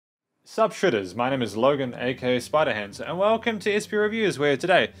Sup Shredders, my name is Logan aka Spiderhands, and welcome to SP Reviews, where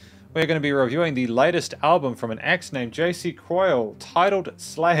today we're going to be reviewing the latest album from an act named JC CROYLE titled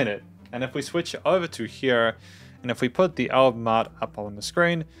Sleighin. And if we switch over to here, and if we put the album art up on the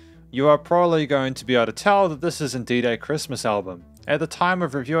screen, you are probably going to be able to tell that this is indeed a Christmas album. At the time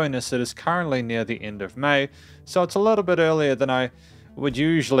of reviewing this, it is currently near the end of May, so it's a little bit earlier than I would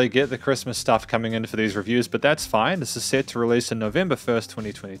usually get the Christmas stuff coming in for these reviews, but that's fine. This is set to release on November 1st,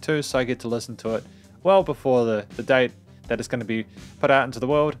 2022, so I get to listen to it well before the date that it's going to be put out into the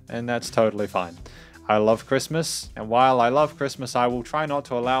world, and that's totally fine. I love Christmas, and while I love Christmas, I will try not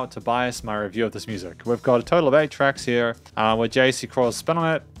to allow it to bias my review of this music. We've got a total of 8 tracks here, with JC CROYLE spin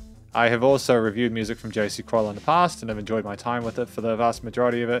on it. I have also reviewed music from JC CROYLE in the past, and have enjoyed my time with it for the vast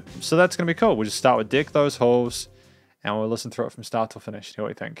majority of it, so that's going to be cool. We'll just start with Deck Those Halls, and we'll listen through it from start to finish, see what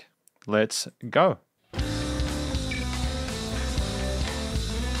we think. Let's go.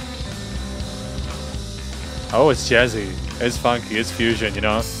 Oh, it's jazzy, it's funky, it's fusion, you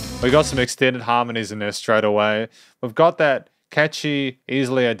know? We got some extended harmonies in there straight away. We've got that catchy,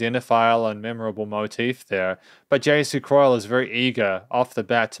 easily identifiable and memorable motif there, but JC CROYLE is very eager off the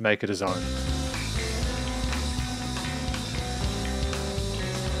bat to make it his own.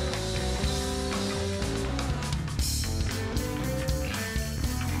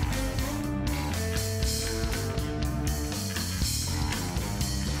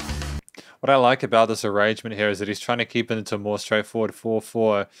 What I like about this arrangement here is that he's trying to keep it into a more straightforward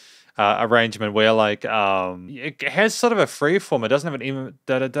 4/4 arrangement where, like, it has sort of a free form. It doesn't have an even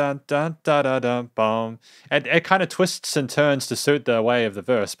da da da da da da da boom. It kind of twists and turns to suit the way of the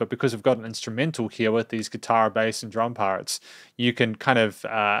verse, but because we've got an instrumental here with these guitar, bass, and drum parts, you can kind of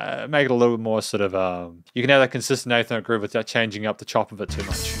make it a little bit more sort of you can have that consistent 8th note groove without changing up the chop of it too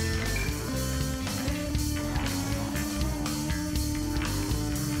much.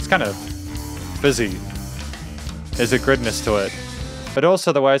 It's kind of busy. There's a grittiness to it, but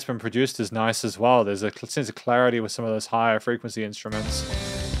also the way it's been produced is nice as well. There's a sense of clarity with some of those higher frequency instruments.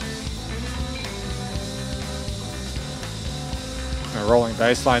 A rolling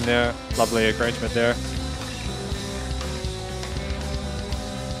bass line there, lovely arrangement there.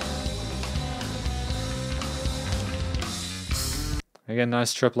 Again,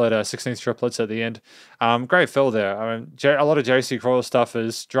 nice triplet, 16th triplets at the end. Great fill there. I mean, a lot of JC CROYLE stuff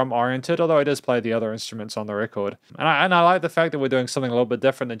is drum oriented, although he does play the other instruments on the record. And I like the fact that we're doing something a little bit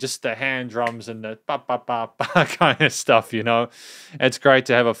different than just the hand drums and the ba ba ba ba kind of stuff, you know? It's great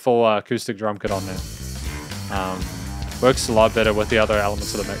to have a full acoustic drum kit on there. Works a lot better with the other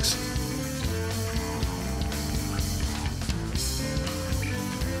elements of the mix.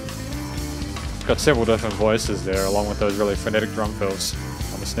 Got several different voices there, along with those really frenetic drum fills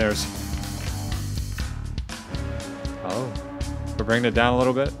on the snares. Oh, we're bringing it down a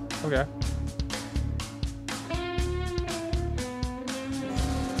little bit? Okay.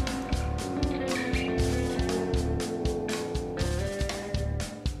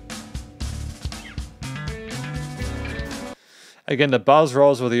 Again, the buzz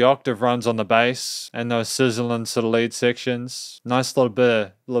rolls with the octave runs on the bass and those sizzling sort of lead sections. Nice little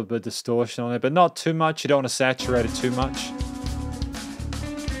bit of distortion on it, but not too much. You don't want to saturate it too much.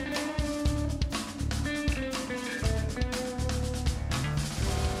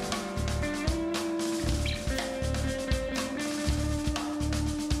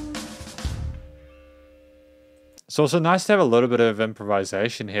 It's also nice to have a little bit of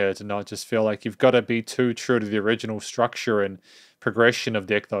improvisation here, to not just feel like you've got to be too true to the original structure and progression of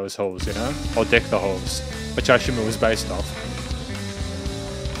Deck Those Halls, you know? Or Deck the Halls, which I assume it was based off.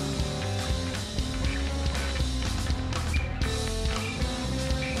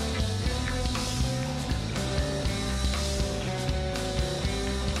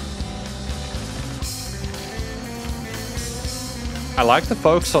 I like the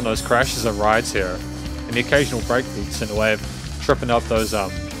focus on those crashes and rides here, and the occasional breakbeats in a way of tripping up those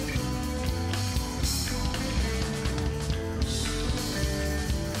and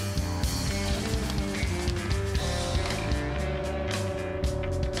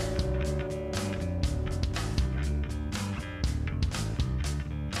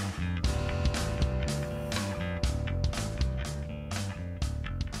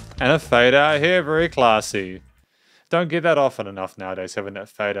a fade out here, very classy. Don't get that often enough nowadays, having that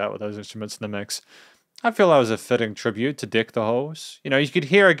fade out with those instruments in the mix. I feel that was a fitting tribute to Deck the Halls. You know, you could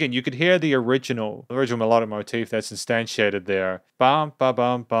hear again, you could hear the original melodic motif that's instantiated there. Bum bum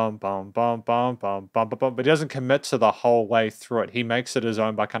bum bum bum bum bum bum bum bum, but he doesn't commit to the whole way through it. He makes it his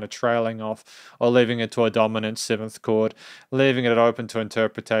own by kind of trailing off or leaving it to a dominant seventh chord, leaving it open to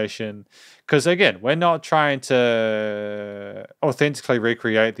interpretation. Because again, we're not trying to authentically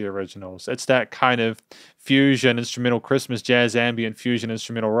recreate the originals. It's that kind of fusion, instrumental Christmas jazz, ambient fusion,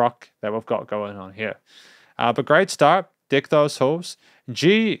 instrumental rock that we've got going on here. But great start. Deck those halls.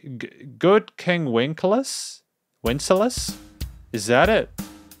 Good King Wenceslas? Is that it?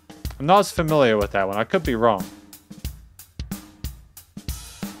 I'm not as familiar with that one. I could be wrong.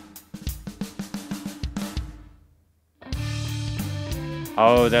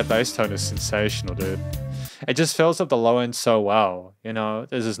 Oh, that bass tone is sensational, dude. It just fills up the low end so well. You know,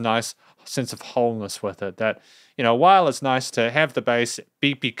 there's this nice sense of wholeness with it that, you know, while it's nice to have the bass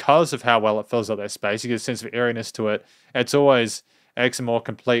beat because of how well it fills up that space, you get a sense of airiness to it. It's always extra more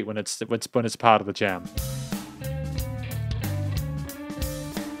complete when it's part of the jam.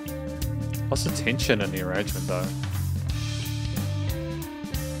 What's the tension in the arrangement though?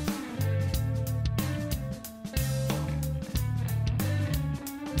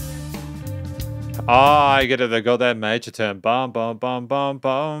 Oh, I get it. They got that major turn. Bum, bum, bum, bum,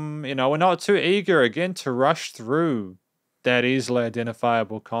 bum. You know, we're not too eager, again, to rush through that easily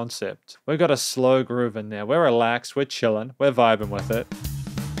identifiable concept. We've got a slow groove in there. We're relaxed. We're chilling. We're vibing with it.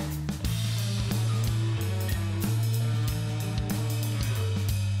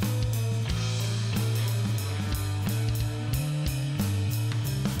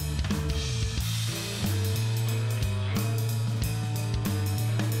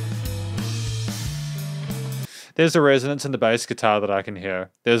 There's a resonance in the bass guitar that I can hear.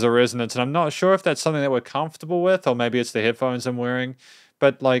 There's a resonance, and I'm not sure if that's something that we're comfortable with, or maybe it's the headphones I'm wearing.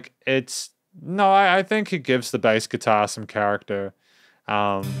 But like, I think it gives the bass guitar some character,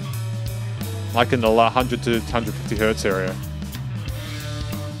 like in the 100 to 150 hertz area.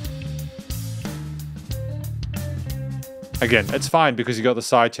 Again, it's fine because you got the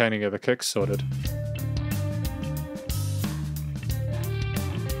side chaining of the kicks sorted.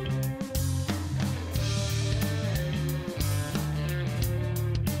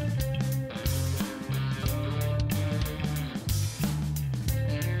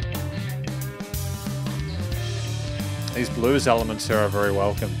 These blues elements here are very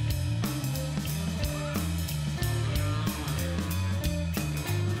welcome.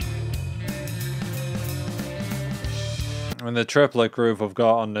 And the triplet groove we've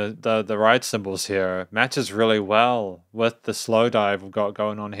got on the right cymbals here matches really well with the slow dive we've got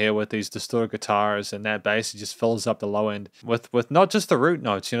going on here with these distorted guitars, and that bass just fills up the low end with not just the root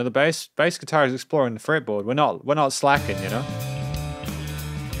notes. You know, the bass guitar is exploring the fretboard. We're not slacking, you know.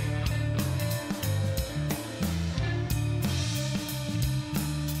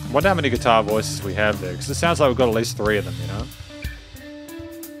 I wonder how many guitar voices we have there, because it sounds like we've got at least 3 of them, you know?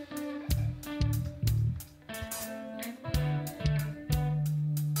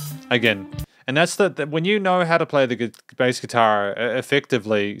 Again, and that's when you know how to play the bass guitar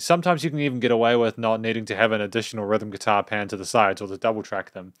effectively, sometimes you can even get away with not needing to have an additional rhythm guitar pan to the sides or to double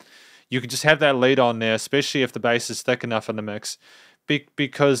track them. You can just have that lead on there, especially if the bass is thick enough in the mix,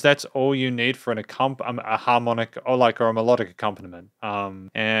 because that's all you need for a harmonic or a melodic accompaniment. And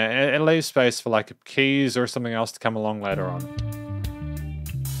it leaves space for like keys or something else to come along later on.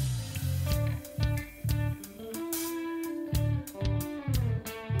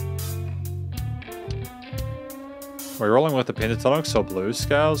 We're rolling with the pentatonics or blues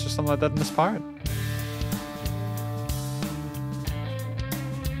scales or something like that in this part.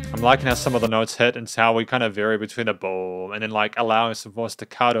 I'm liking how some of the notes hit and how we kind of vary between a boom and then like allowing some more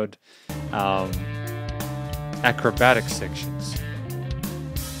staccatoed acrobatic sections.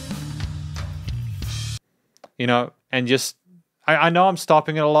 You know, and just, I know I'm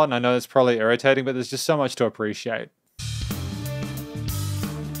stopping it a lot and I know it's probably irritating, but there's just so much to appreciate.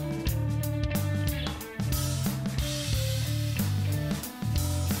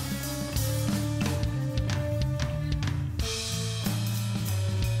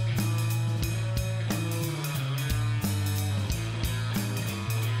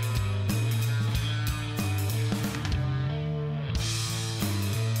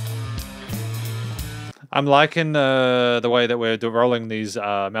 I'm liking the way that we're rolling these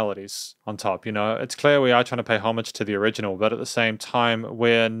melodies on top, you know. It's clear we are trying to pay homage to the original, but at the same time,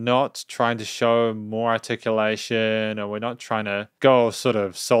 we're not trying to show more articulation, or we're not trying to go sort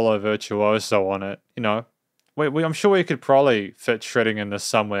of solo virtuoso on it, you know. I'm sure we could probably fit shredding in this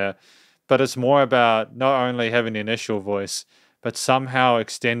somewhere, but it's more about not only having the initial voice, but somehow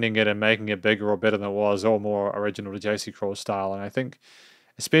extending it and making it bigger or better than it was, or more original to JC CROYLE style. And I think,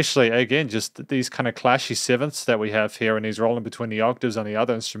 especially, again, just these kind of clashy sevenths that we have here and he's rolling between the octaves on the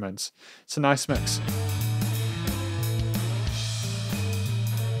other instruments. It's a nice mix.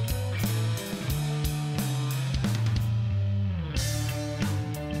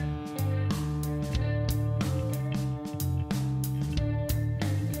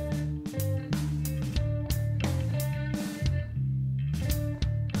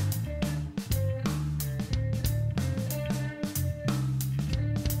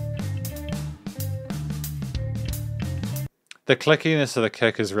 The clickiness of the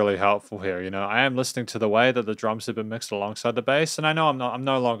kick is really helpful here. You know, I am listening to the way that the drums have been mixed alongside the bass, and I know I'm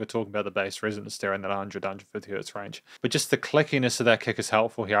no longer talking about the bass resonance there in that 150 hertz range, but just the clickiness of that kick is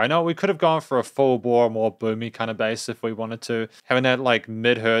helpful here. I know we could have gone for a full bore, more boomy kind of bass if we wanted to. Having that like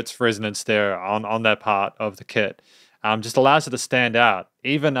mid hertz resonance there on that part of the kit just allows it to stand out,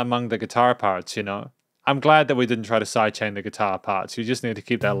 even among the guitar parts, you know. I'm glad that we didn't try to sidechain the guitar parts. You just need to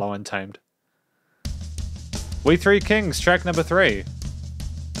keep that low and tamed. We Three Kings, track number 3.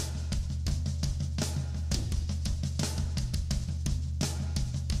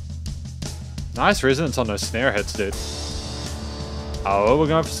 Nice resonance on those snare hits, dude. Oh, we're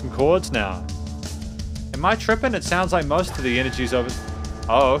going for some chords now. Am I tripping? It sounds like most of the energy's over...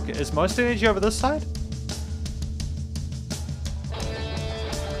 Oh, okay. Is most of the energy over this side?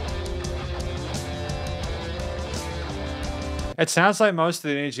 It sounds like most of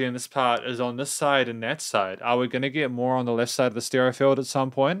the energy in this part is on this side and that side. Are we going to get more on the left side of the stereo field at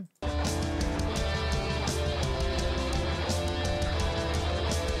some point?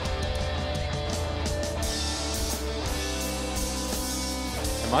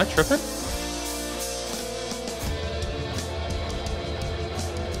 Am I tripping?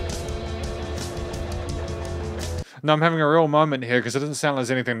 No, I'm having a real moment here because it doesn't sound like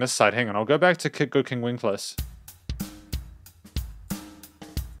there's anything this side. Hang on, I'll go back to Good King Winkless.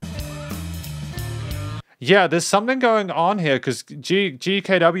 Yeah, there's something going on here because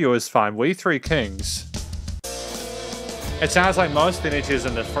GKW is fine. We Three Kings. It sounds like most of the energy is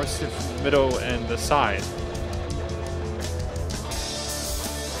in the first, middle, and the side.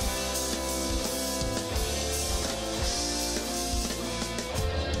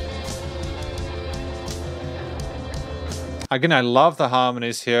 Again, I love the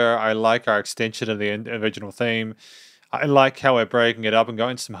harmonies here. I like our extension of the original theme. I like how we're breaking it up and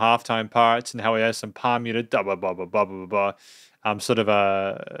going to some halftime parts and how we have some palm muted blah blah blah blah blah blah blah. Sort of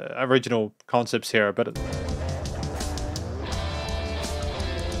original concepts here, but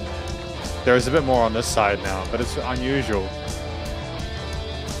there is a bit more on this side now, but it's unusual.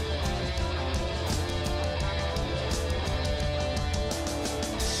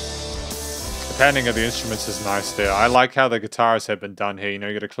 The patterning of the instruments is nice there. I like how the guitars have been done here. You know,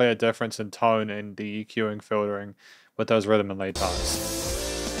 you get a clear difference in tone and the EQing filtering with those rhythm and lead parts.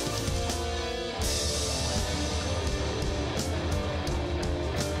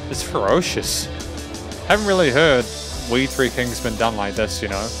 It's ferocious. Haven't really heard We Three Kings been done like this, you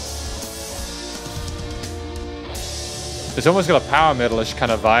know. It's almost got a power metalish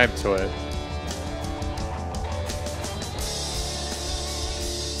kind of vibe to it.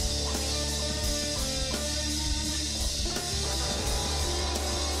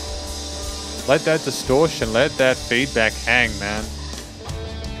 Let that distortion, let that feedback hang, man.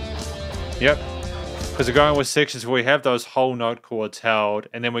 Yep. Because we're going with sections where we have those whole note chords held,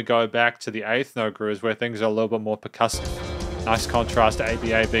 and then we go back to the 8th note grooves where things are a little bit more percussive. Nice contrast to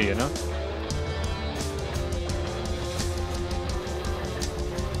ABAB, you know?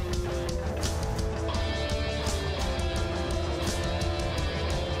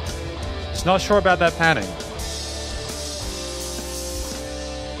 Just not sure about that panning.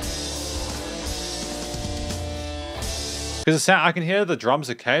 Because I can hear the drums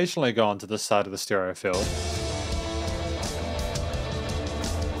occasionally go onto this side of the stereo field.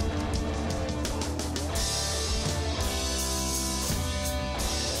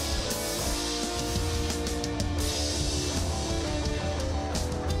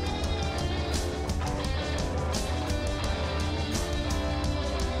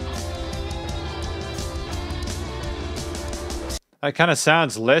 It kind of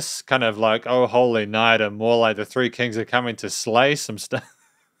sounds less kind of like Oh Holy Night and more like the Three Kings are coming to slay some stuff.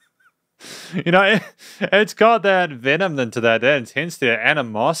 You know, it's got that venom into that intensity, that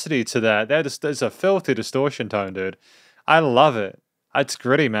animosity to that. There's a filthy distortion tone, dude. I love it. It's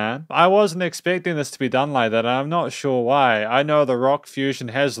gritty, man. I wasn't expecting this to be done like that, and I'm not sure why. I know the rock fusion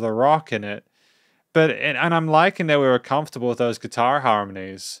has the rock in it, but and I'm liking that we were comfortable with those guitar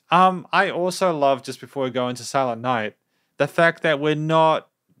harmonies. I also love, just before we go into Silent Night, the fact that we're not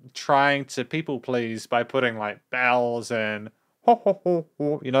trying to people please by putting like bells and ho, ho, ho,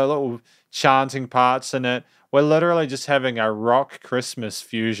 ho, you know, little chanting parts in it. We're literally just having a rock Christmas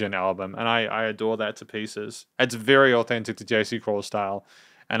fusion album, and I adore that to pieces. It's very authentic to JC CROYLE style,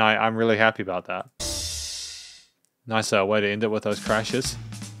 and I'm really happy about that. Nice way to end it with those crashes.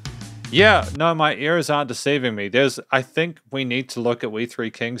 Yeah, no, my ears aren't deceiving me. I think we need to look at We Three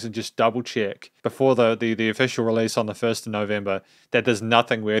Kings and just double check before the official release on the 1st of November that there's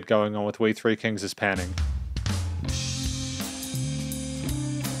nothing weird going on with We Three Kings' panning.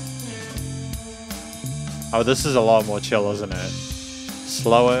 Oh, this is a lot more chill, isn't it?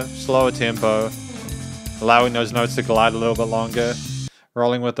 Slower tempo, allowing those notes to glide a little bit longer,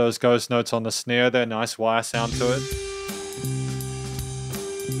 rolling with those ghost notes on the snare there, nice wire sound to it.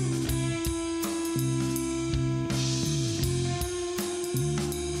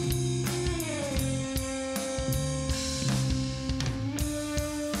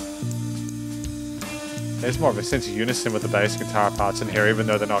 There's more of a sense of unison with the bass guitar parts in here, even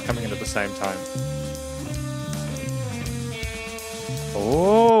though they're not coming in at the same time.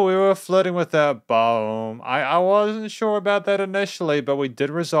 Oh, we were flirting with that boom. I wasn't sure about that initially, but we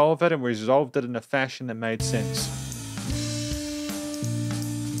did resolve it, and we resolved it in a fashion that made sense.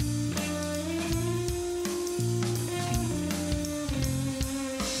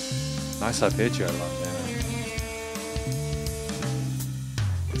 Nice arpeggio line there.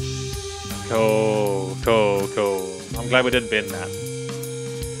 Cool, cool, cool. I'm glad we didn't bend that.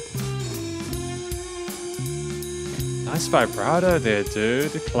 Nice vibrato there,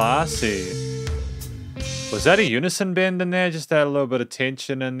 dude. Classy. Was that a unison bend in there? Just add a little bit of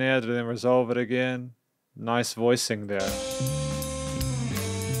tension in there to then resolve it again. Nice voicing there.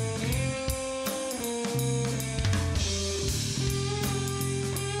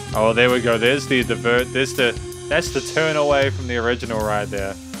 Oh, there we go. There's the divert. That's the turn away from the original right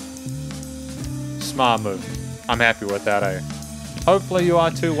there. Smart move. I'm happy with that, eh? Hopefully you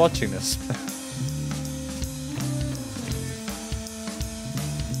are too watching this.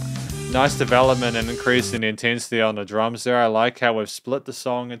 Nice development and increase in the intensity on the drums there. I like how we've split the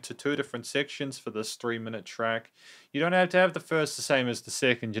song into 2 different sections for this 3-minute track. You don't have to have the first the same as the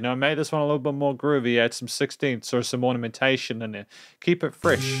second, you know. Make this one a little bit more groovy, add some 16ths or some ornamentation in there. Keep it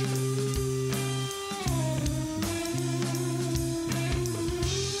fresh.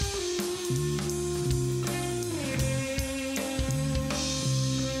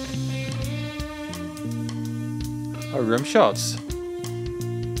 Oh, rim shots.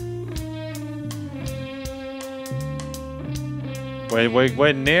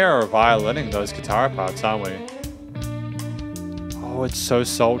 We're near violining those guitar parts, aren't we? Oh, it's so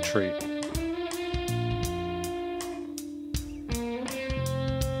sultry.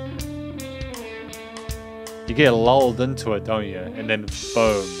 You get lulled into it, don't you? And then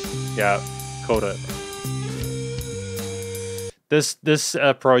boom. Yeah, called it. This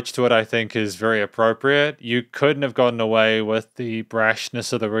approach to it, I think, is very appropriate. You couldn't have gotten away with the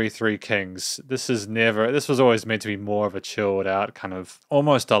brashness of the We Three Kings. This was always meant to be more of a chilled out, kind of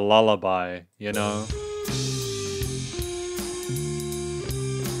almost a lullaby, you know?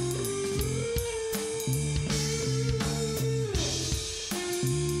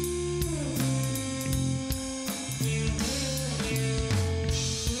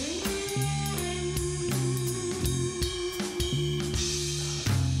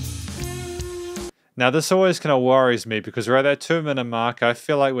 Now, this always kind of worries me because we're at that 2-minute mark. I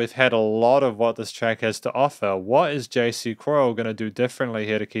feel like we've had a lot of what this track has to offer. What is JC CROYLE going to do differently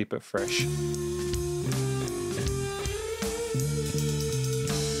here to keep it fresh?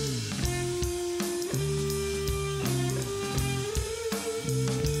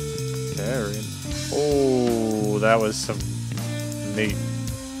 Very. Oh, that was some neat.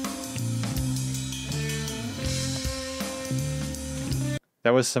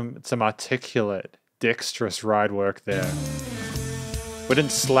 That was some articulate, dexterous ride work there. We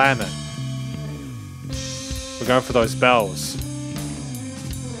didn't slam it. We're going for those bells.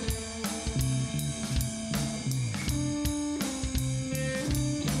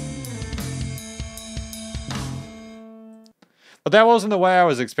 But that wasn't the way I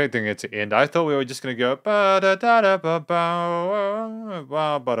was expecting it to end. I thought we were just going to go but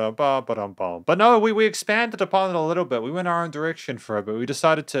no, we expanded upon it a little bit. We went our own direction for it, but we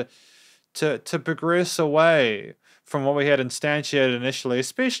decided to progress away from what we had instantiated initially,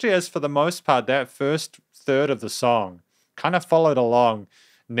 especially as for the most part that first third of the song kind of followed along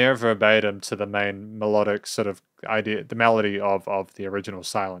near verbatim to the main melodic sort of idea, the melody of the original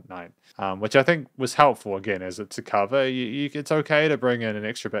Silent Night, which I think was helpful again as it's a cover. It's okay to bring in an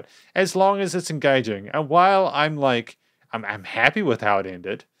extra bit as long as it's engaging. And while I'm like I'm happy with how it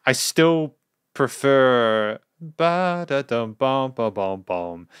ended. I still prefer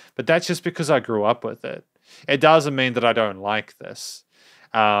ba-da-dum-bum-ba-bum-bum, but that's just because I grew up with it. It doesn't mean that I don't like this.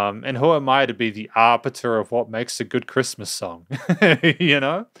 And who am I to be the arbiter of what makes a good Christmas song? You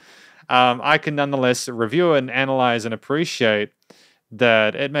know? I can nonetheless review and analyze and appreciate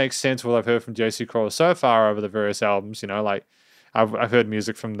that it makes sense what I've heard from JC CROYLE so far over the various albums. You know, like I've heard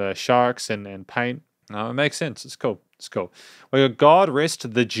music from the Sharks and Paint. It makes sense. It's cool. It's cool. We got God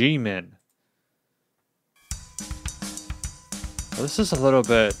Rest the G-Men. Well, this is a little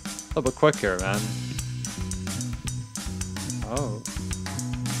bit quicker, man. Oh.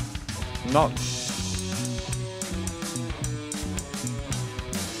 Not...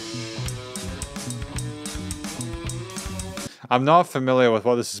 I'm not familiar with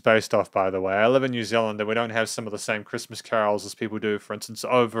what this is based off, by the way. I live in New Zealand and we don't have some of the same Christmas carols as people do, for instance,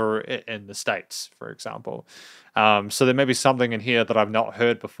 over in the States, for example. So there may be something in here that I've not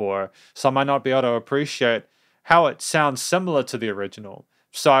heard before, so I might not be able to appreciate how it sounds similar to the original.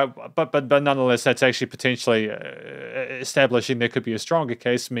 So, but nonetheless, that's actually potentially establishing there could be a stronger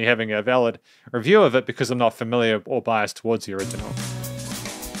case for me having a valid review of it because I'm not familiar or biased towards the original.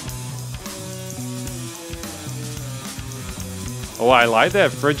 Oh, I like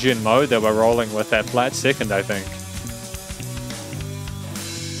that Phrygian mode that we're rolling with, that flat second, I think.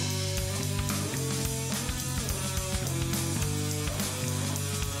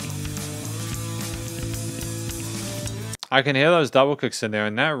 I can hear those double kicks in there,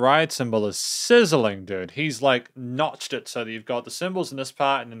 and that ride cymbal is sizzling, dude. He's like notched it so that you've got the cymbals in this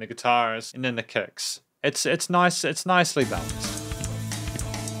part, and then the guitars, and then the kicks. It's nice. It's nicely balanced.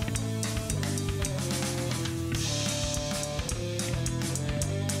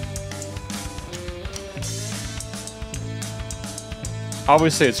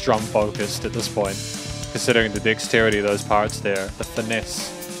 Obviously, it's drum focused at this point, considering the dexterity of those parts there, the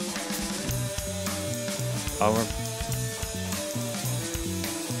finesse. Oh,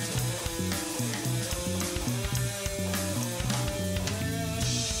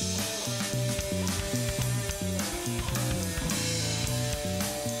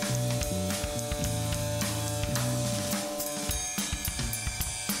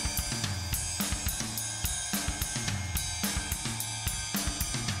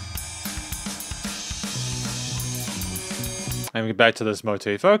 and we get back to this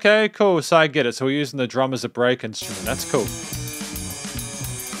motif. Okay, cool. So I get it. So we're using the drum as a break instrument. That's cool.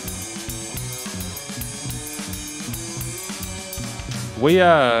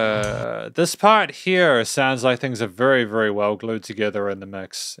 This part here sounds like things are very, very well glued together in the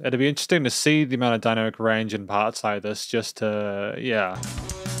mix. It'd be interesting to see the amount of dynamic range in parts like this just to, yeah.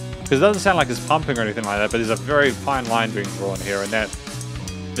 Because it doesn't sound like it's pumping or anything like that, but there's a very fine line being drawn here, and that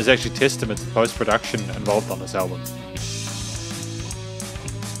is actually testament to the post-production involved on this album.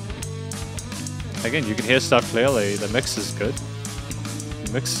 Again, you can hear stuff clearly. The mix is good. The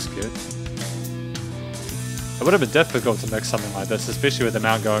mix is good. It would have been difficult to mix something like this, especially with the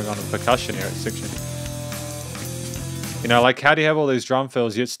amount going on in percussion here at section. You know, like how do you have all these drum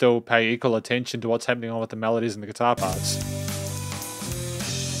fills yet still pay equal attention to what's happening on with the melodies and the guitar parts?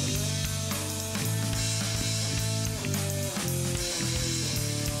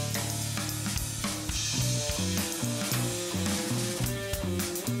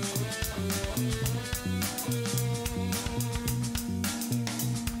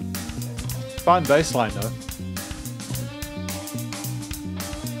 Fine bass line though.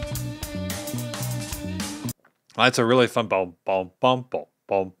 That's a really fun bum bum bum bum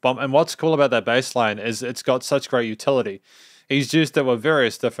bum bum. And what's cool about that bass line is it's got such great utility. He's used it with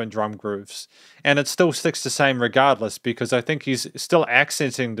various different drum grooves, and it still sticks the same regardless because I think he's still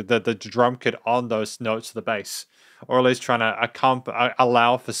accenting the drum kit on those notes of the bass, or at least trying to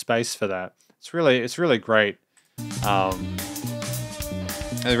allow for space for that. It's really great.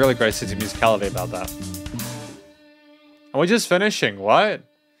 And a really great sense of musicality about that. And we're just finishing, what?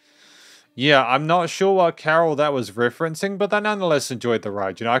 Yeah, I'm not sure what carol that was referencing, but I nonetheless enjoyed the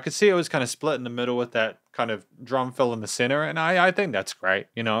ride. You know, I could see it was kind of split in the middle with that kind of drum fill in the center, and I think that's great,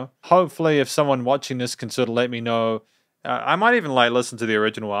 you know? Hopefully, if someone watching this can sort of let me know, I might even like listen to the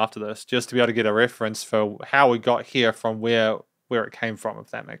original after this, just to be able to get a reference for how we got here from where it came from,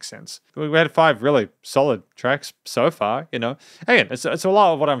 if that makes sense. We had 5 really solid tracks so far, you know. Again, it's a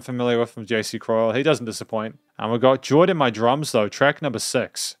lot of what I'm familiar with from JC CROYLE. He doesn't disappoint. And we got Joy in My Drums, though, track number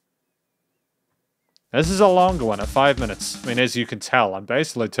 6. This is a longer one at 5 minutes. I mean, as you can tell, I'm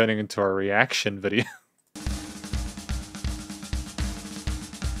basically turning into a reaction video.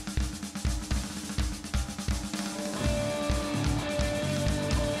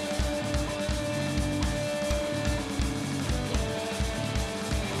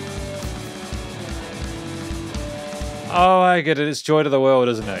 Oh, I get it. It's joy to the world,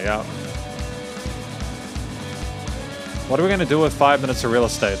 isn't it? Yeah. What are we going to do with 5 minutes of real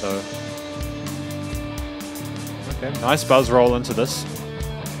estate, though? Okay, nice buzz roll into this.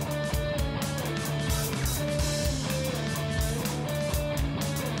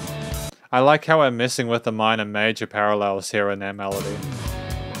 I like how we're messing with the minor major parallels here in that melody.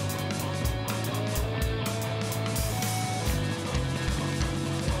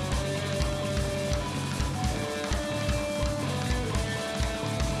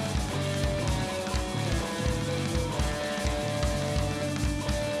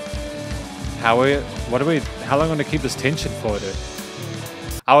 How long are we going to keep this tension for, dude?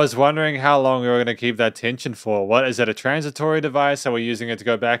 I was wondering how long we were going to keep that tension for. What, is it a transitory device? Are we using it to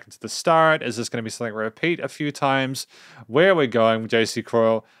go back into the start? Is this going to be something we repeat a few times? Where are we going, JC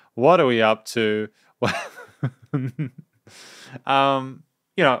CROYLE? What are we up to? You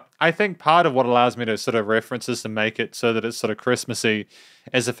know, I think part of what allows me to sort of reference this and make it so that it's sort of Christmassy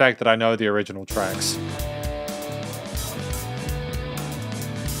is the fact that I know the original tracks.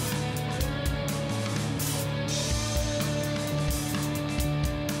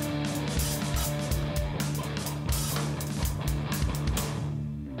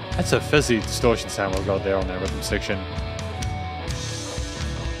 That's a fizzy distortion sound we've got there on that rhythm section.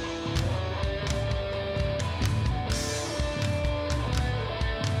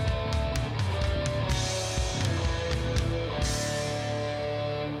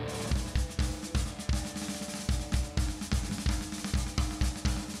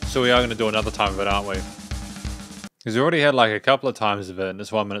 So we are going to do another time of it, aren't we? Because we already had like a couple of times of it and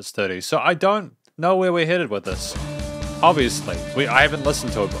it's 1 minute 30. So I don't know where we're headed with this. Obviously, I haven't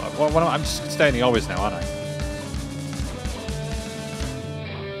listened to it. I'm just stating the obvious now, aren't I?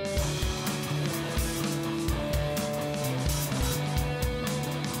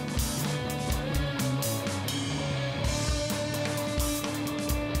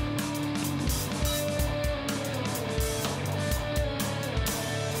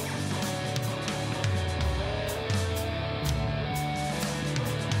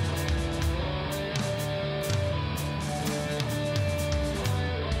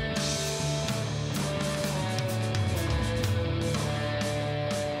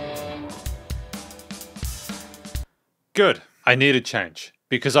 Good. I need a change.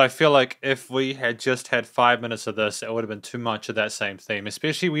 Because I feel like if we had just had 5 minutes of this, it would have been too much of that same theme.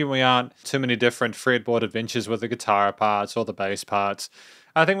 Especially when we aren't too many different fretboard adventures with the guitar parts or the bass parts.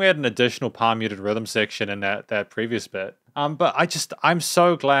 I think we had an additional palm muted rhythm section in that previous bit. But I'm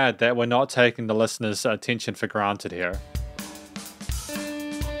so glad that we're not taking the listener's attention for granted here.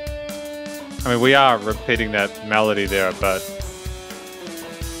 I mean, we are repeating that melody there, but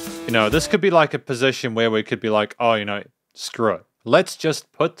you know, this could be like a position where we could be like, oh, you know, screw it. Let's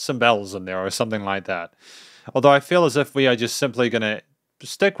just put some bells in there or something like that. Although I feel as if we are just simply going to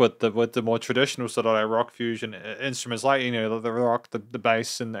stick with the more traditional sort of like rock fusion instruments, like, you know, the rock, the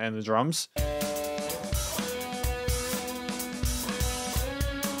bass, and the drums.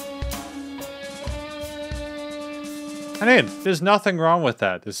 And then, there's nothing wrong with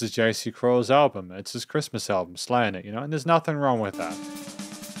that. This is JC CROYLE's album. It's his Christmas album, Sleighin' It, you know, and there's nothing wrong with that.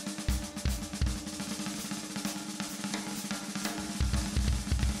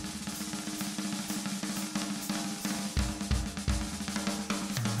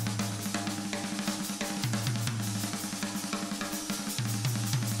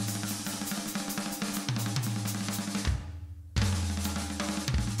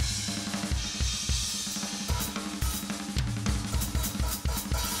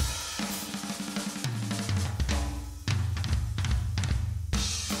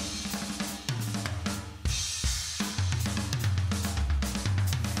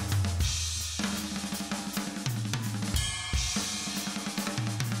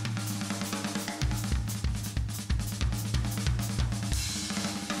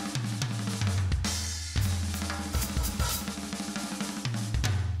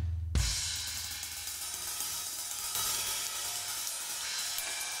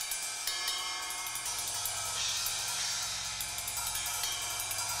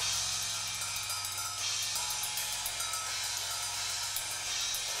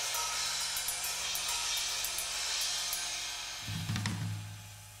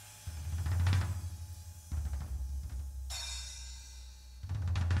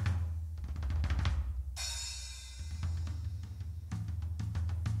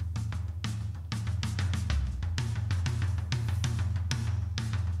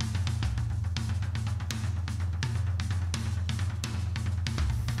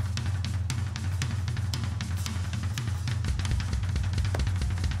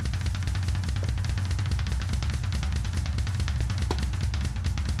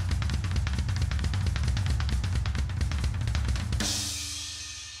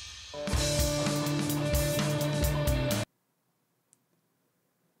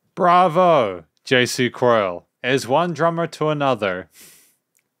 Bravo, JC CROYLE. As one drummer to another.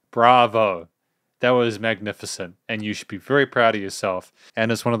 Bravo. That was magnificent, and you should be very proud of yourself.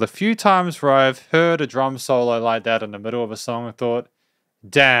 And it's one of the few times where I've heard a drum solo like that in the middle of a song and thought,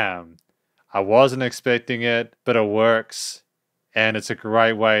 damn, I wasn't expecting it, but it works. And it's a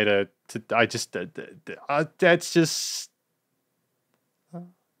great way that's just,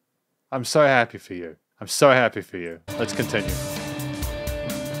 I'm so happy for you. I'm so happy for you. Let's continue.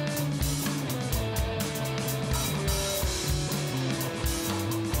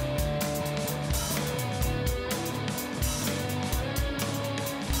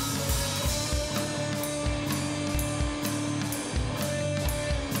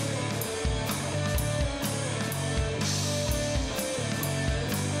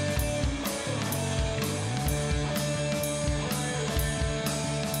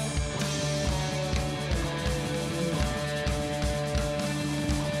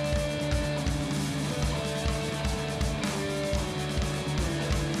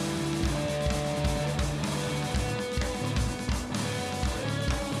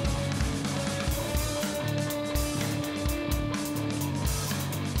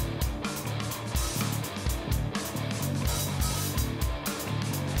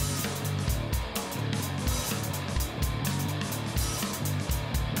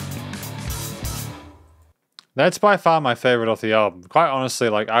 That's by far my favorite of the album. Quite honestly,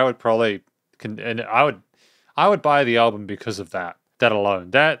 like I would probably, I would buy the album because of that alone.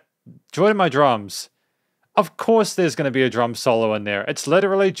 That Joy to My Drums. Of course, there's going to be a drum solo in there. It's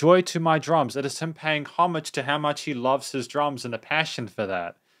literally Joy to My Drums. It is him paying homage to how much he loves his drums and the passion for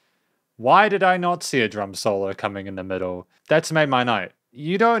that. Why did I not see a drum solo coming in the middle? That's made my night.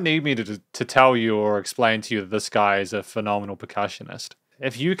 You don't need me to tell you or explain to you that this guy is a phenomenal percussionist.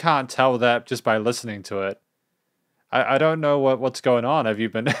 If you can't tell that just by listening to it, I don't know what's going on. Have you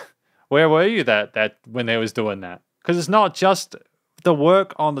been... Where were you that when they was doing that? Because it's not just the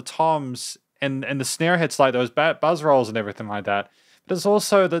work on the toms and the snare hits like those buzz rolls and everything like that. But it's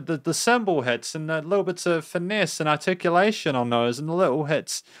also the cymbal hits and the little bits of finesse and articulation on those and the little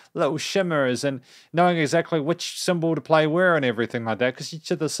hits, little shimmers and knowing exactly which cymbal to play where and everything like that. Because each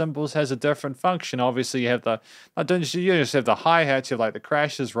of the cymbals has a different function. Obviously, you have you just have the hi-hats, you have like the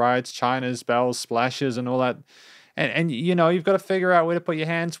crashes, rides, chinas, bells, splashes and all that. And you know, you've got to figure out where to put your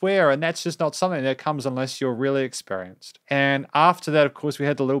hands where, and that's just not something that comes unless you're really experienced. And after that, of course, we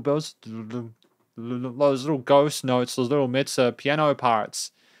had the little bells, those little ghost notes, those little mezzo piano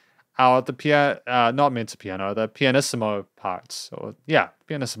parts. Not mezzo piano, the pianissimo parts, or yeah,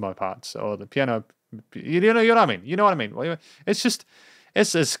 pianissimo parts, or the piano. You know what I mean? You know what I mean? It's just,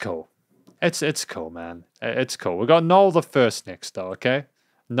 it's cool. It's cool, man. It's cool. We got Noel the First next, though. Okay,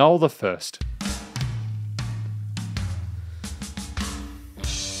 Noel the First.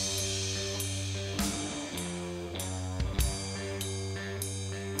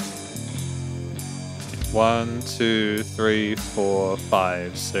 One, 2, 3, 4,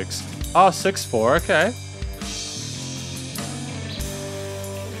 5, 6. Oh, 6, 4, okay.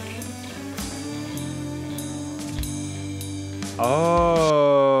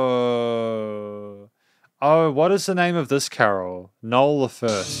 Oh. Oh, what is the name of this carol? Noel the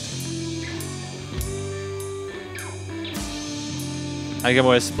First. Again,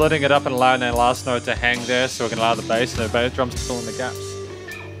 we're splitting it up and allowing that last note to hang there so we can allow the bass and the bass drums to fill in the gaps.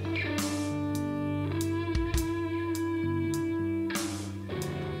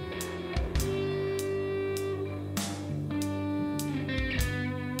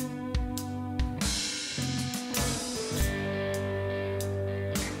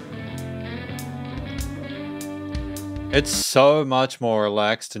 It's so much more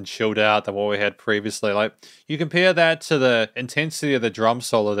relaxed and chilled out than what we had previously. Like, you compare that to the intensity of the drum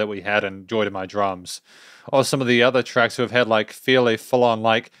solo that we had in Joy to My Drums, or some of the other tracks we've had, like fairly full-on,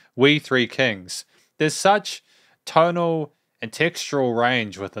 like We Three Kings. There's such tonal and textural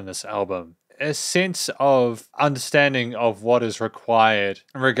range within this album. A sense of understanding of what is required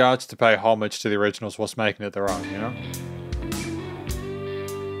in regards to pay homage to the originals, what's making it their own, you know?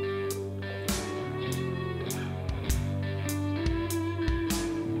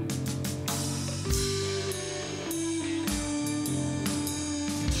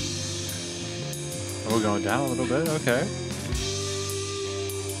 We're going down a little bit, okay.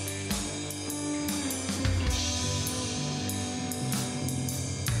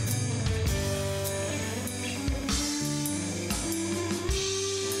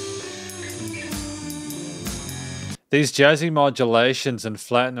 These jazzy modulations and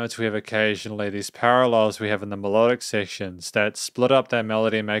flat notes we have occasionally, these parallels we have in the melodic sections that split up that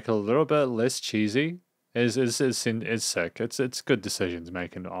melody and make it a little bit less cheesy. is sick. It's good decisions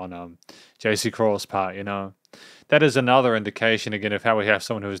making on JC CROYLE's part, you know. That is another indication again of how we have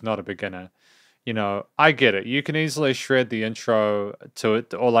someone who is not a beginner. You know, I get it. You can easily shred the intro to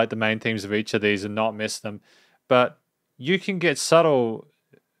it or like the main themes of each of these and not miss them. But you can get subtle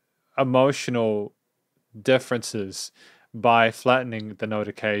emotional differences by flattening the note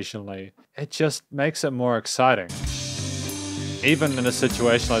occasionally. It just makes it more exciting. Even in a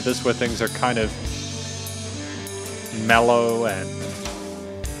situation like this where things are kind of mellow and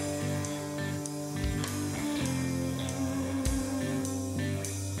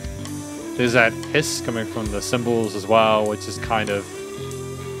there's that hiss coming from the cymbals as well, which is kind of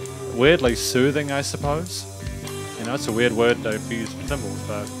weirdly soothing, I suppose. You know, it's a weird word though for use for cymbals,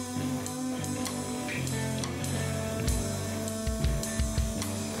 but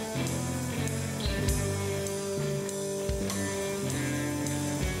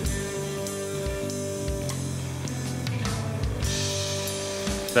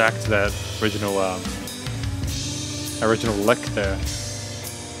back to that original lick there.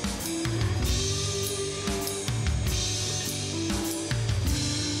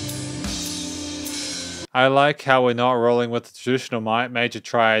 I like how we're not rolling with the traditional major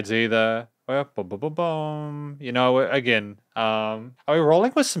triads either. You know, again, are we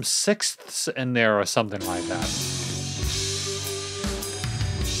rolling with some sixths in there or something like that?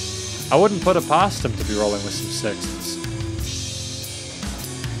 I wouldn't put it past him to be rolling with some sixths.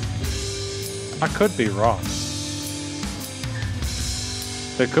 I could be wrong.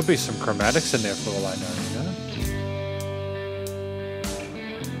 There could be some chromatics in there for all I know, you know?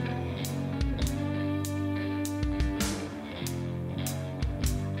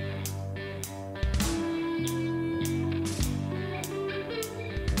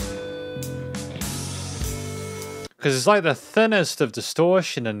 Because it's like the thinnest of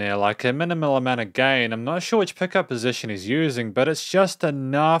distortion in there, like a minimal amount of gain. I'm not sure which pickup position he's using, but it's just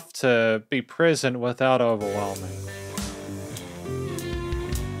enough to be present without overwhelming.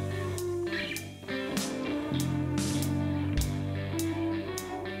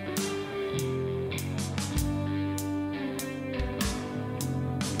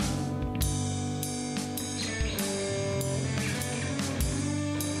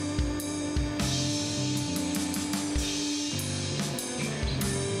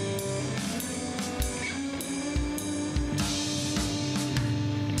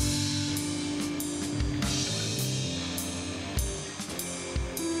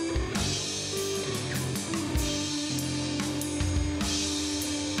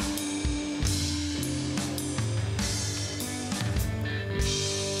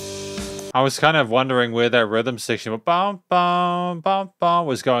 I was kind of wondering where that rhythm section was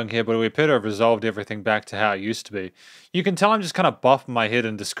going here, but we appear to have resolved everything back to how it used to be. You can tell I'm just kind of bopping my head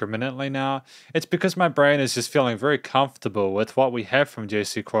indiscriminately now. It's because my brain is just feeling very comfortable with what we have from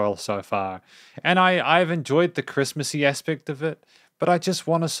JC CROYLE so far. And I've enjoyed the Christmassy aspect of it, but I just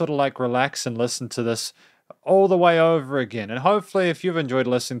want to sort of like relax and listen to this all the way over again. And hopefully if you've enjoyed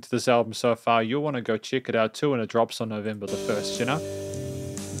listening to this album so far, you'll want to go check it out too when it drops on November the 1st, you know?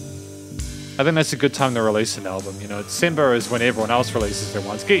 I think that's a good time to release an album, you know. December is when everyone else releases their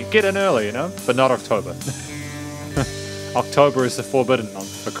ones. Get in early, you know, but not October. October is the forbidden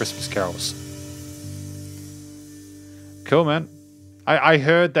month for Christmas carols. Cool, man. I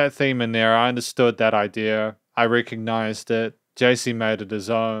heard that theme in there. I understood that idea. I recognized it. JC made it his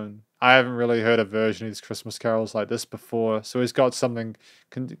own. I haven't really heard a version of these Christmas carols like this before, so he's got something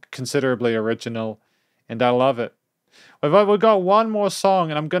considerably original, and I love it. We've got one more song,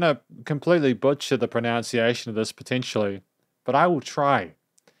 and I'm going to completely butcher the pronunciation of this potentially, but I will try.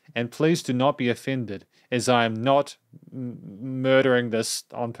 And please do not be offended, as I am not murdering this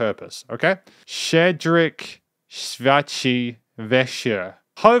on purpose, okay? Shedrick Shvachi Vesher.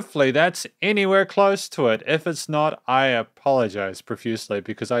 Hopefully that's anywhere close to it. If it's not, I apologize profusely,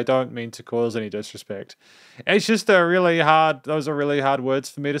 because I don't mean to cause any disrespect. It's just those are really hard words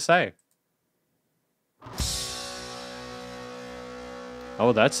for me to say.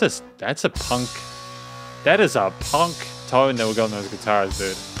 Oh, that's a punk. That is a punk tone that we got on those guitars,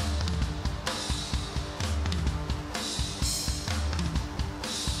 dude.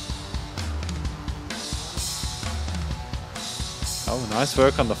 Oh, nice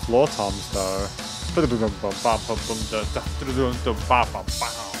work on the floor toms, though.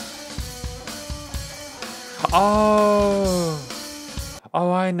 Oh,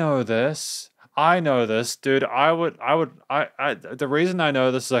 I know this. Dude. The reason I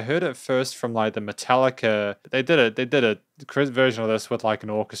know this is I heard it first from like the Metallica. They did a version of this with like an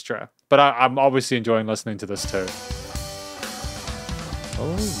orchestra. But I'm obviously enjoying listening to this too.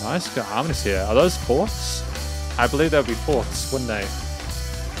 Oh, nice good harmonies here. Are those fourths? I believe they would be fourths, wouldn't they?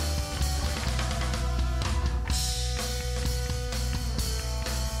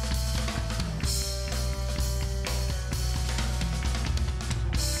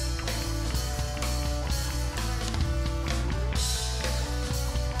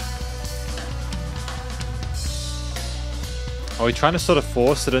 Are we trying to sort of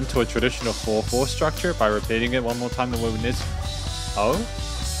force it into a traditional 4/4 structure by repeating it one more time than we would need? Oh?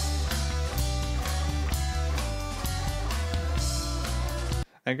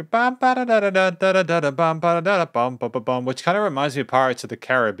 Which kind of reminds me of Pirates of the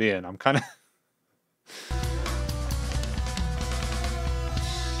Caribbean. I'm kind of...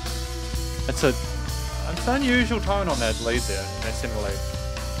 It's an unusual tone on that lead there, that center lead.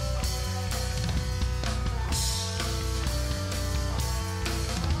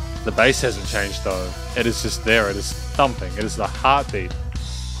 The bass hasn't changed though. It is just there. It is thumping. It is the heartbeat,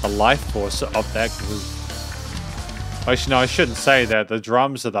 the life force of that groove. Actually, no, I shouldn't say that. The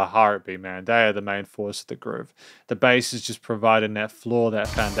drums are the heartbeat, man. They are the main force of the groove. The bass is just providing that floor, that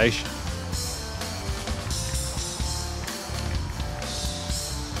foundation.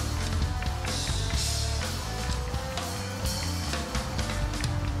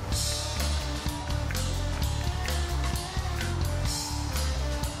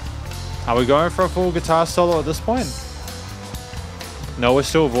 Are we going for a full guitar solo at this point? No, we're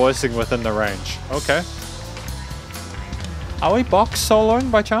still voicing within the range. Okay. Are we box soloing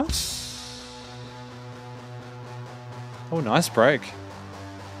by chance? Oh, nice break.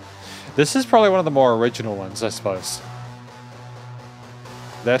 This is probably one of the more original ones, I suppose.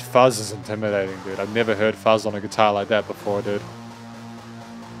 That fuzz is intimidating, dude. I've never heard fuzz on a guitar like that before, dude.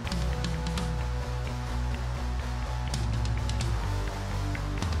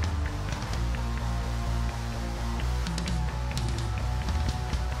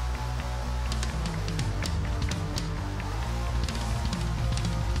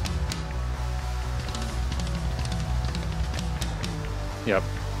 Yep.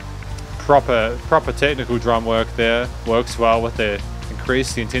 Proper technical drum work there. Works well with the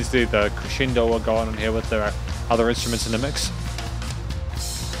increase, the intensity, the crescendo we're going on here with the other instruments in the mix.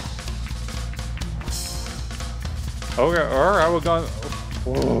 Okay, alright, we're going...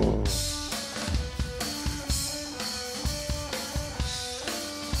 Whoa.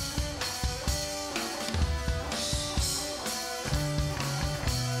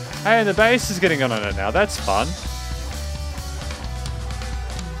 Hey, the bass is getting on it now. That's fun.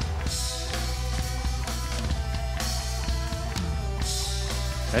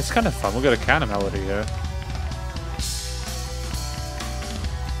 That's kind of fun. We've got a counter melody here.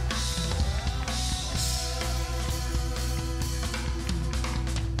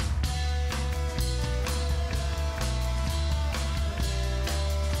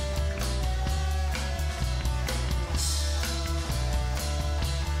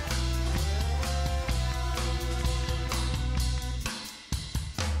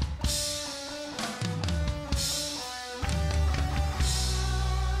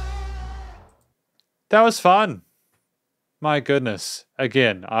 That was fun. My goodness.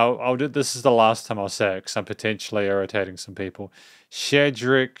 Again, I'll do this is the last time I'll say it because I'm potentially irritating some people.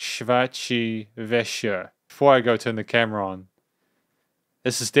 Shedrick Shvachi Vesher. Before I go turn the camera on,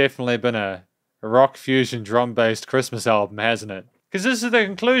 this has definitely been a rock fusion drum-based Christmas album, hasn't it? Because this is the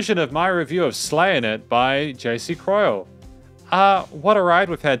conclusion of my review of Sleighin' by JC CROYLE. What a ride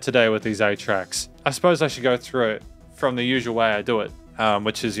we've had today with these 8 tracks. I suppose I should go through it from the usual way I do it.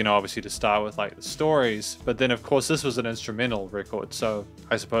 Which is, you know, obviously to start with like the stories, but then of course this was an instrumental record, so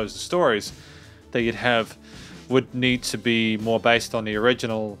I suppose the stories that you'd have would need to be more based on the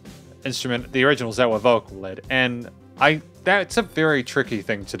original the originals that were vocal led, and that's a very tricky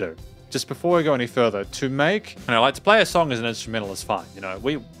thing to do. Just before we go any further, to make, you know, like to play a song as an instrumental is fine, you know,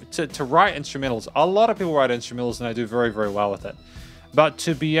 to write instrumentals, a lot of people write instrumentals and they do very, very well with it. But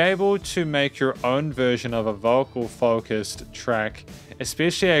to be able to make your own version of a vocal-focused track,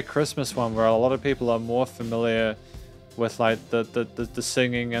 especially a Christmas one where a lot of people are more familiar with like the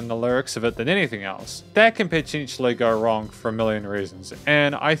singing and the lyrics of it than anything else, that can potentially go wrong for a million reasons.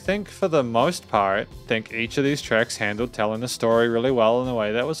 And I think for the most part, each of these tracks handled telling the story really well in a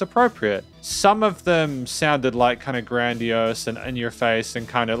way that was appropriate. Some of them sounded like kind of grandiose and in your face, and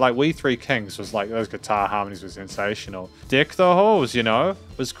kind of like We Three Kings was like, those guitar harmonies were sensational. Deck the Halls, you know,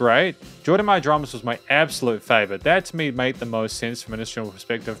 was great. Jordan My Drums was my absolute favorite. That to me made the most sense from an instrumental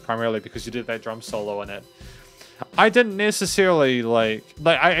perspective, primarily because you did that drum solo in it. I didn't necessarily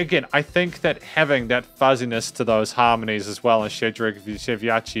I think that having that fuzziness to those harmonies as well as Shedrick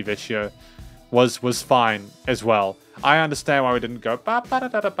Shevyachi Veshio was fine as well. I understand why we didn't go, you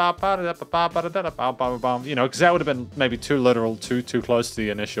know, because that would have been maybe too literal, too close to the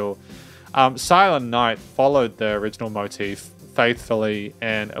initial. Silent Night followed the original motif faithfully,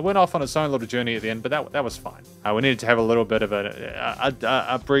 and it went off on its own little journey at the end, but that was fine. We needed to have a little bit of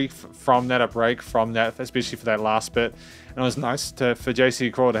a break from that, especially for that last bit. And it was nice for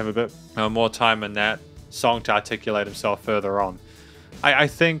JC CROYLE to have a bit more time in that song to articulate himself further on. I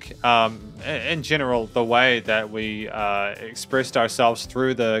think, in general, the way that we expressed ourselves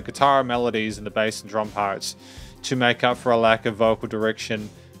through the guitar melodies and the bass and drum parts to make up for a lack of vocal direction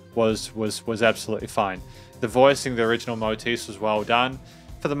was absolutely fine. The voicing of the original motifs was well done.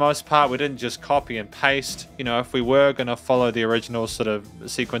 For the most part, we didn't just copy and paste. You know, if we were going to follow the original sort of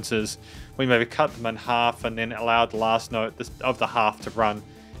sequences, we maybe cut them in half and then allowed the last note of the half to run.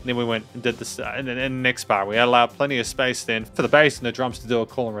 And then we went and did this, and then in the next part, we allowed plenty of space then for the bass and the drums to do a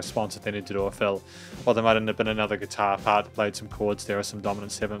call and response if they needed to do a fill. Or there might have been another guitar part that played some chords there or some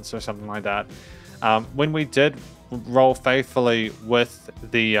dominant sevenths or something like that. When we did roll faithfully with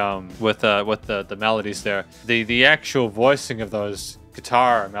the melodies there, the actual voicing of those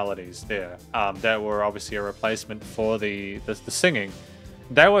guitar melodies there, that were obviously a replacement for the singing,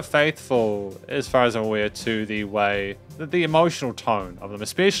 they were faithful, as far as I'm aware, to the emotional tone of them,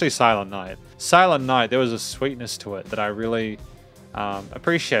 especially Silent Night. Silent Night, there was a sweetness to it that I really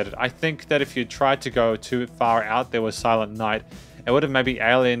appreciated. I think that if you tried to go too far out there with Silent Night, it would have maybe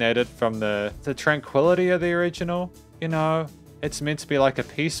alienated from the tranquility of the original. You know, it's meant to be like a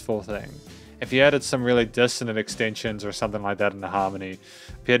peaceful thing. If you added some really dissonant extensions or something like that in the harmony,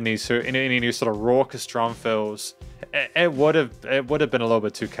 if you had any new sort of raucous drum fills, it would have been a little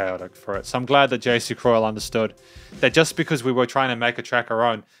bit too chaotic for it. So I'm glad that JC CROYLE understood that just because we were trying to make a track our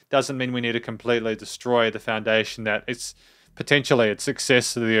own doesn't mean we need to completely destroy the foundation that its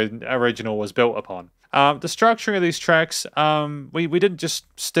success of the original was built upon. The structuring of these tracks, we didn't just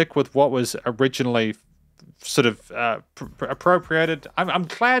stick with what was originally sort of appropriated. I'm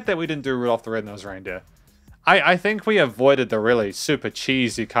glad that we didn't do Rudolph the Red-Nosed Reindeer. I think we avoided the really super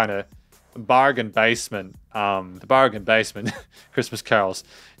cheesy kind of bargain basement Christmas carols.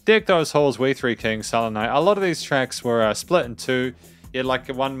 Deck Those Halls, We Three Kings, Silent Night. A lot of these tracks were split in two. You had like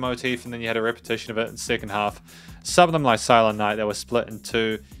one motif and then you had a repetition of it in the second half. Some of them, like Silent Night, they were split in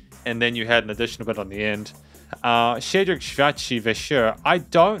two, and then you had an additional bit on the end. Shedrik Shvachi Veshur, I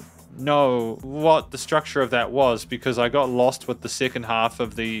don't know what the structure of that was because I got lost with the second half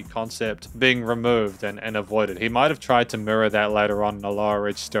of the concept being removed and avoided. He might have tried to mirror that later on in a lower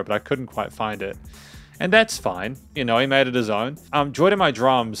register, but I couldn't quite find it. And that's fine. You know, he made it his own. Joy to My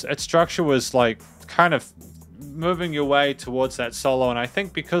Drums, its structure was like kind of moving your way towards that solo, and I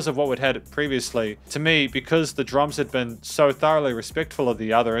think because of what we'd had previously, to me, because the drums had been so thoroughly respectful of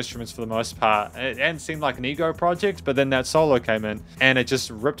the other instruments for the most part, it hadn't seemed like an ego project, but then that solo came in and it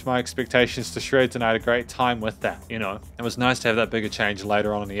just ripped my expectations to shreds, and I had a great time with that, you know. It was nice to have that bigger change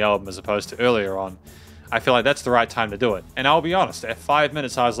later on in the album as opposed to earlier on. I feel like that's the right time to do it. And I'll be honest, at 5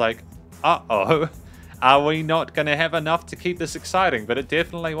 minutes I was like, uh-oh, are we not going to have enough to keep this exciting? But it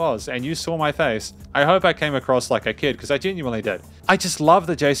definitely was, and you saw my face. I hope I came across like a kid, because I genuinely did. I just love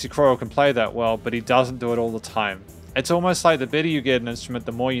that JC CROYLE can play that well, but he doesn't do it all the time. It's almost like the better you get an instrument,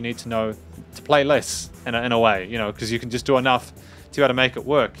 the more you need to know to play less, in a way, you know, because you can just do enough to be able to make it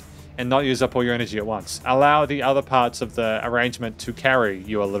work and not use up all your energy at once. Allow the other parts of the arrangement to carry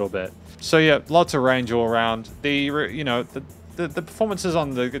you a little bit. So yeah, lots of range all around. The performances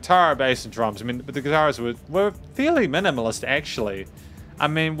on the guitar, bass, and drums, I mean, the guitars were fairly minimalist, actually. I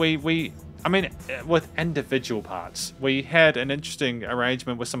mean, with individual parts. We had an interesting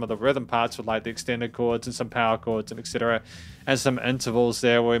arrangement with some of the rhythm parts with like the extended chords and some power chords and etc. And some intervals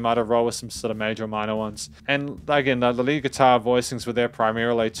there where we might have rolled with some sort of major or minor ones. And again, the lead guitar voicings were there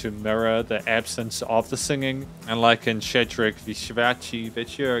primarily to mirror the absence of the singing. And like in Shedrik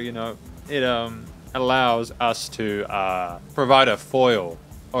Veshur, you know, it allows us to provide a foil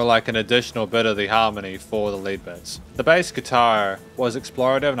or like an additional bit of the harmony for the lead bits. The bass guitar was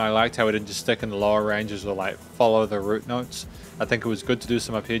explorative, and I liked how it didn't just stick in the lower ranges or like follow the root notes. I think it was good to do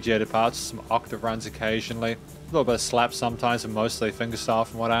some arpeggiated parts, some octave runs occasionally, a little bit of slap sometimes, and mostly fingerstyle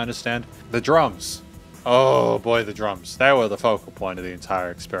from what I understand. The drums. Oh boy, the drums. They were the focal point of the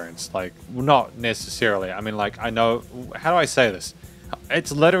entire experience. Like, not necessarily. I mean, like, I know, how do I say this?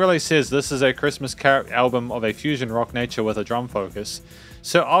 It literally says this is a Christmas album of a fusion rock nature with a drum focus.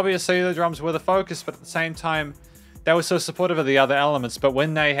 So obviously the drums were the focus, but at the same time, they were so supportive of the other elements. But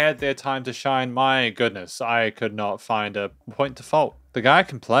when they had their time to shine, my goodness, I could not find a point to fault. The guy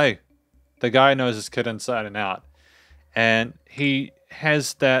can play. The guy knows his kit inside and out. And he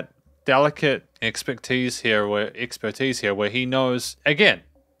has that delicate expertise here where he knows, again,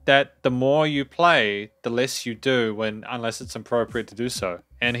 that the more you play, the less you do unless it's appropriate to do so.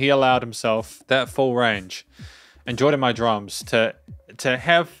 And he allowed himself that full range. Enjoyed my drums to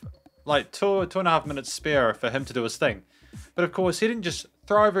have like 2.5 minutes spare for him to do his thing. But of course, he didn't just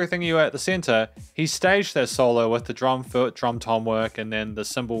throw everything you at the center. He staged that solo with the drum tom work, and then the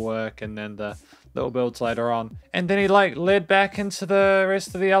cymbal work, and then the little builds later on. And then he like led back into the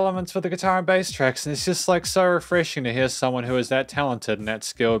rest of the elements with the guitar and bass tracks. And it's just like so refreshing to hear someone who is that talented and that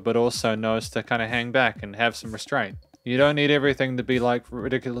skilled, but also knows to kind of hang back and have some restraint. You don't need everything to be like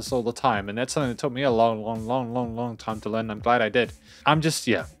ridiculous all the time. And that's something that took me a long time to learn. I'm glad I did. I'm just,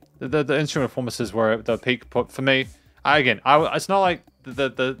 yeah. The instrument performances were the peak for me. It's not like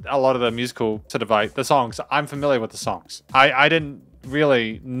a lot of the musical sort of like the songs. I'm familiar with the songs. I didn't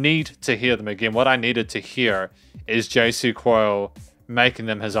really need to hear them again. What I needed to hear is JC CROYLE making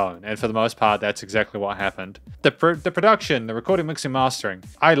them his own, and for the most part, that's exactly what happened. The production, the recording, mixing, mastering.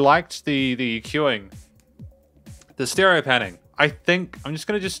 I liked the EQing, the stereo panning. I think I'm just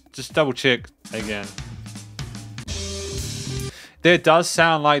gonna just double check again. There does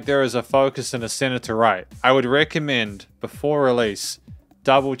sound like there is a focus in the center to right. I would recommend, before release,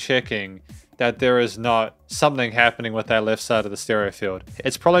 double checking that there is not something happening with that left side of the stereo field.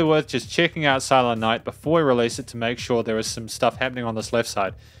 It's probably worth just checking out Silent Night before we release it to make sure there is some stuff happening on this left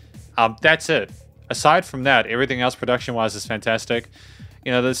side. That's it. Aside from that, everything else production-wise is fantastic.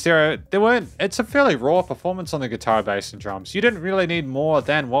 You know, the stereo, it's a fairly raw performance on the guitar, bass, and drums. You didn't really need more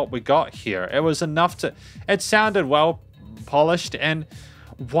than what we got here. It was enough it sounded well polished, and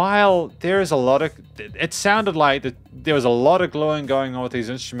while there is a lot of, it sounded like there was a lot of gluing going on with these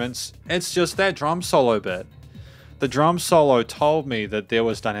instruments. It's just that drum solo bit. The drum solo told me that there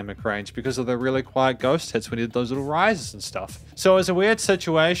was dynamic range because of the really quiet ghost hits when he did those little rises and stuff. So it was a weird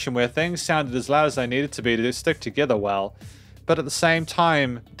situation where things sounded as loud as they needed to be to stick together well, but at the same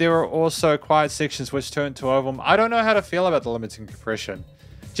time, there were also quiet sections which turned to overwhelm. I don't know how to feel about the limiting compression,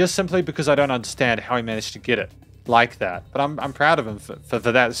 just simply because I don't understand how he managed to get it like that. But I'm proud of him for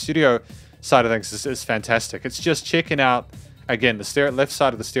that. The studio side of things is fantastic. It's just checking out, again, the left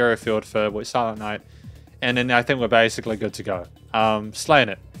side of the stereo field for Silent Night, and then I think we're basically good to go. Slaying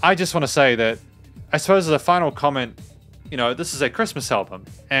it. I just want to say that, I suppose as a final comment, you know, this is a Christmas album,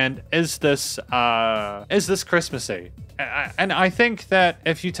 and is this Christmassy? And I think that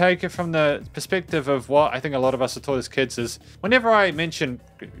if you take it from the perspective of what I think a lot of us are taught as kids is, whenever I mention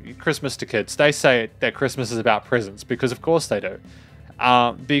Christmas to kids, they say that Christmas is about presents, because of course they do.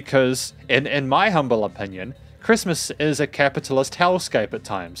 Because in my humble opinion, Christmas is a capitalist hellscape at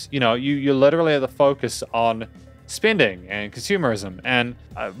times. You know, you literally are the focus on spending and consumerism, and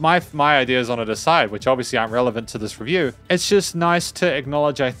my ideas on it aside, which obviously aren't relevant to this review, it's just nice to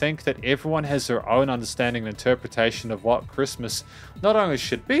acknowledge, I think, that everyone has their own understanding and interpretation of what Christmas not only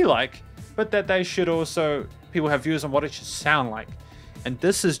should be like, but that they should also, people have views on what it should sound like. And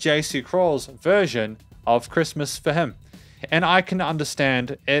this is JC CROYLE's version of Christmas for him. And I can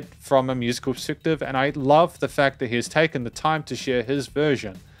understand it from a musical perspective, and I love the fact that he has taken the time to share his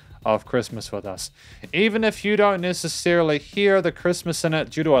version of Christmas with us. Even if you don't necessarily hear the Christmas in it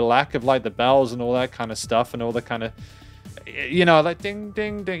due to a lack of like the bells and all that kind of stuff and all the kind of, you know, like ding,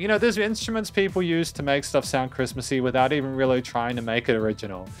 ding, ding. You know, there's instruments people use to make stuff sound Christmassy without even really trying to make it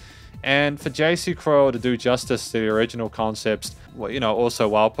original. And for JC CROYLE to do justice to the original concepts, you know, also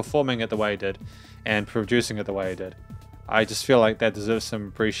while performing it the way he did and producing it the way he did, I just feel like that deserves some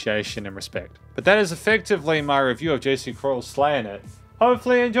appreciation and respect. But that is effectively my review of JC CROYLE's Sleighin' It.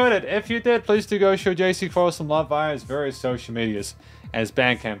 Hopefully you enjoyed it. If you did, please do go show JC CROYLE some love via his various social medias and his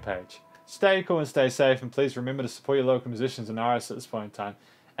Bandcamp page. Stay cool and stay safe, and please remember to support your local musicians and artists at this point in time,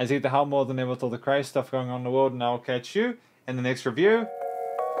 as either help more than ever with all the crazy stuff going on in the world, and I will catch you in the next review.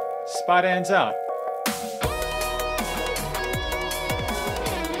 Spiderhands out.